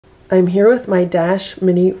I'm here with my Dash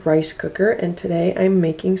mini rice cooker, and today I'm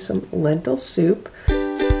making some lentil soup.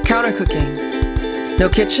 Counter cooking. No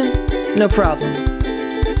kitchen, no problem.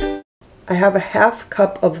 I have a half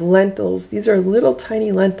cup of lentils. These are little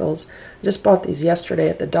tiny lentils. I just bought these yesterday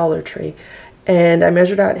at the Dollar Tree. And I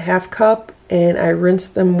measured out half cup and I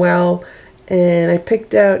rinsed them well. And I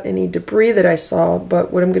picked out any debris that I saw.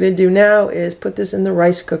 But what I'm going to do now is put this in the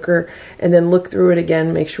rice cooker and then look through it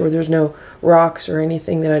again, make sure there's no rocks or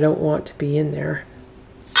anything that I don't want to be in there.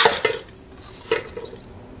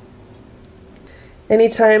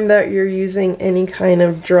 Anytime that you're using any kind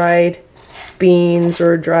of dried beans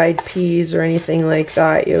or dried peas or anything like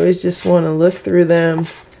that, you always just want to look through them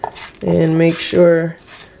and make sure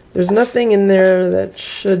there's nothing in there that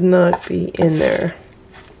should not be in there.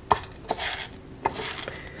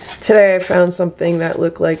 Today I found something that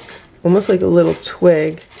looked like almost like a little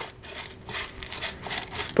twig,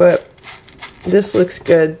 but this looks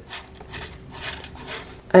good.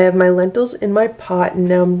 I have my lentils in my pot, and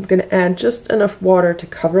now I'm going to add just enough water to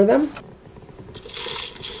cover them.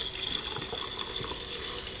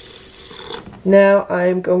 Now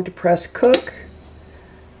I'm going to press cook.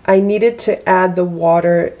 I needed to add the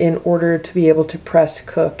water in order to be able to press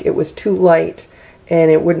cook. It was too light and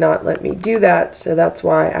it would not let me do that, so that's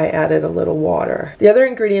why I added a little water. The other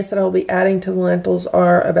ingredients that I'll be adding to the lentils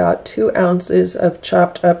are about 2 ounces of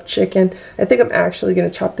chopped up chicken. I think I'm actually going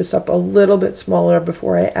to chop this up a little bit smaller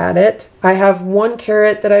before I add it. I have 1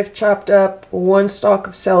 carrot that I've chopped up, 1 stalk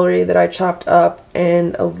of celery that I chopped up,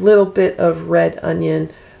 and a little bit of red onion.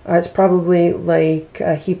 It's probably like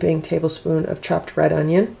a heaping tablespoon of chopped red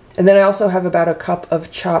onion. And then I also have about a cup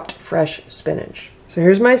of chopped fresh spinach. So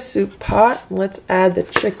here's my soup pot. Let's add the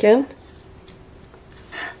chicken.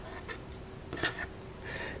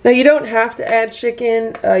 Now you don't have to add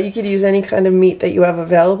chicken. You could use any kind of meat that you have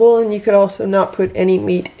available, and you could also not put any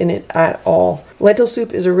meat in it at all. Lentil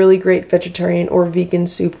soup is a really great vegetarian or vegan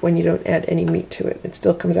soup when you don't add any meat to it. It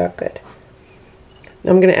still comes out good.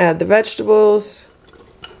 Now I'm going to add the vegetables.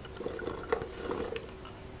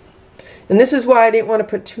 And this is why I didn't want to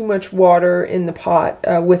put too much water in the pot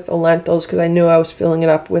with the lentils, because I knew I was filling it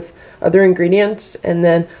up with other ingredients, and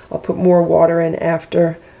then I'll put more water in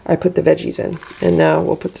after I put the veggies in. And now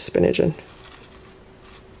we'll put the spinach in.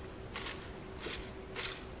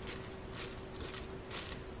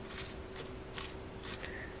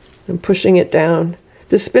 I'm pushing it down.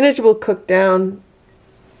 The spinach will cook down,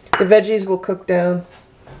 the veggies will cook down,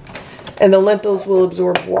 and the lentils will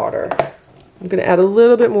absorb water. I'm going to add a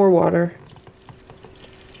little bit more water.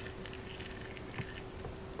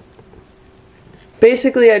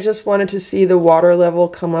 Basically, I just wanted to see the water level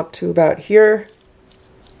come up to about here.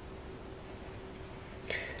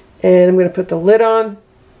 And I'm going to put the lid on.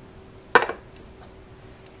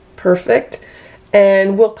 Perfect.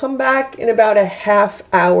 And we'll come back in about a half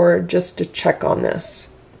hour just to check on this.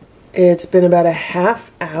 It's been about a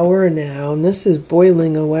half hour now, and this is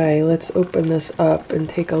boiling away. Let's open this up and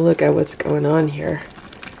take a look at what's going on here.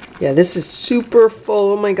 Yeah, this is super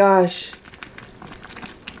full. Oh my gosh.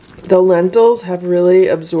 The lentils have really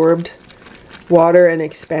absorbed water and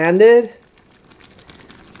expanded.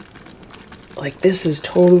 Like, this is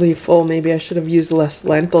totally full. Maybe I should have used less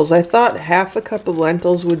lentils. I thought half a cup of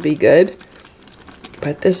lentils would be good,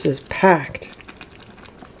 but this is packed.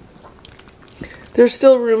 There's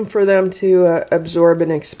still room for them to absorb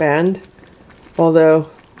and expand,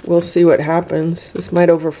 although we'll see what happens. This might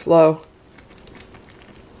overflow.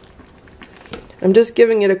 I'm just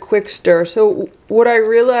giving it a quick stir. So what I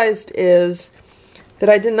realized is that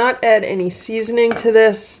I did not add any seasoning to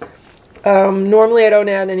this. Normally I don't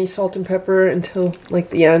add any salt and pepper until like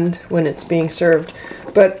the end when it's being served.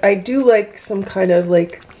 But I do like some kind of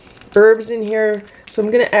like herbs in here. So I'm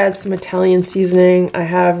going to add some Italian seasoning. I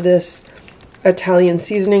have this Italian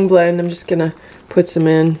seasoning blend. I'm just gonna put some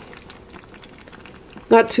in.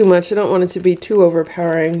 Not too much. I don't want it to be too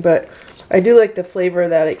overpowering, but I do like the flavor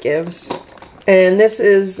that it gives. And this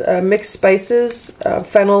is mixed spices,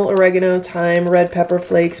 fennel, oregano, thyme, red pepper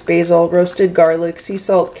flakes, basil, roasted garlic, sea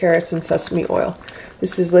salt, carrots, and sesame oil.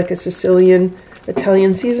 This is like a Sicilian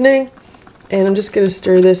Italian seasoning. And I'm just gonna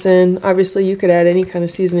stir this in. Obviously you could add any kind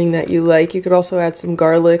of seasoning that you like. You could also add some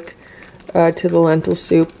garlic to the lentil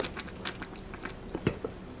soup.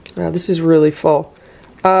 Wow, this is really full.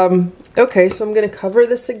 Okay, so I'm going to cover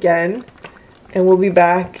this again, and we'll be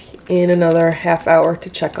back in another half hour to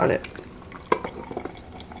check on it.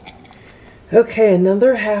 Okay,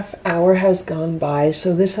 another half hour has gone by,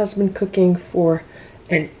 so this has been cooking for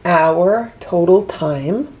an hour total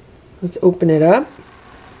time. Let's open it up.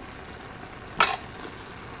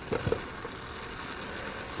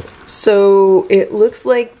 So it looks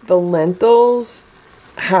like the lentils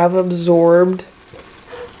have absorbed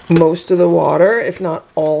most of the water, if not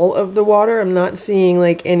all of the water. I'm not seeing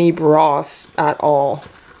like any broth at all.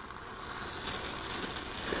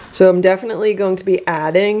 So I'm definitely going to be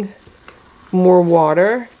adding more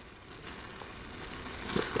water.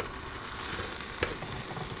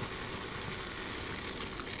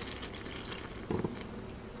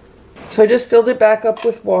 So I just filled it back up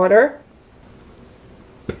with water.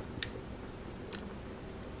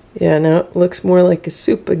 Yeah, now it looks more like a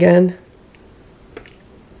soup again.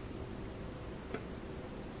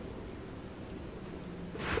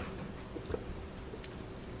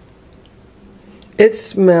 It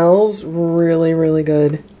smells really, really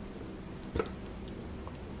good.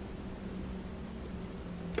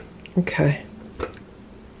 Okay.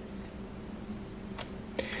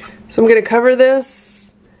 So I'm going to cover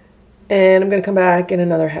this and I'm going to come back in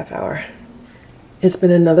another half hour. It's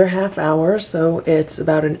been another half hour, so it's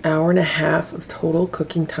about an hour and a half of total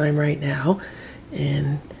cooking time right now.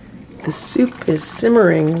 And the soup is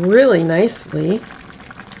simmering really nicely.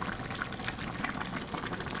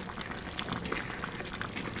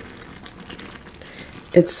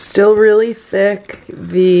 It's still really thick.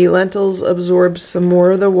 The lentils absorb some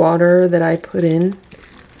more of the water that I put in.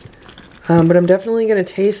 But I'm definitely going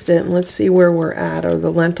to taste it, and let's see where we're at. Are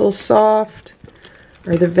the lentils soft?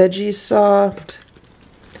 Are the veggies soft?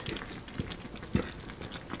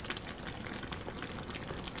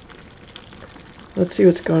 Let's see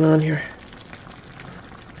what's going on here.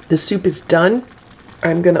 The soup is done.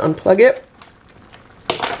 I'm going to unplug it.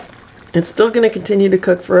 It's still going to continue to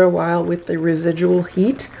cook for a while with the residual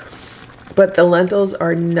heat, but the lentils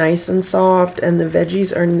are nice and soft and the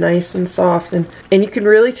veggies are nice and soft, and you can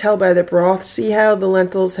really tell by the broth. See how the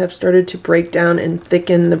lentils have started to break down and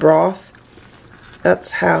thicken the broth?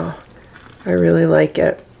 That's how I really like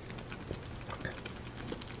it.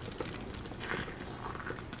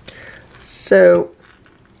 So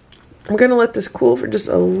I'm going to let this cool for just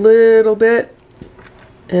a little bit,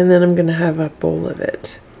 and then I'm going to have a bowl of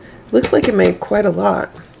it. Looks like it made quite a lot.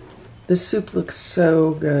 This soup looks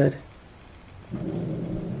so good.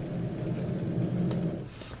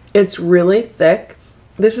 It's really thick.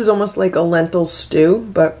 This is almost like a lentil stew,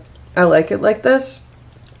 but I like it like this.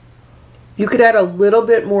 You could add a little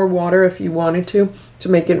bit more water if you wanted to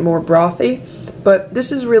make it more brothy, but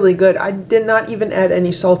this is really good. I did not even add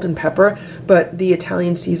any salt and pepper, but the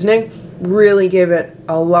Italian seasoning really gave it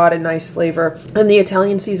a lot of nice flavor. And the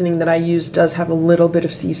Italian seasoning that I use does have a little bit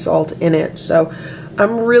of sea salt in it. So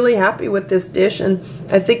I'm really happy with this dish, and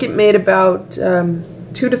I think it made about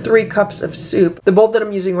 2 to 3 cups of soup. The bowl that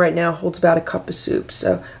I'm using right now holds about a cup of soup,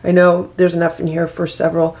 so I know there's enough in here for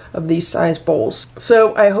several of these size bowls.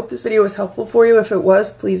 So I hope this video was helpful for you. If it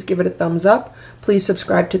was, please give it a thumbs up. Please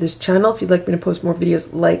subscribe to this channel if you'd like me to post more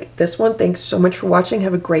videos like this one. Thanks so much for watching.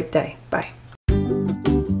 Have a great day. Bye.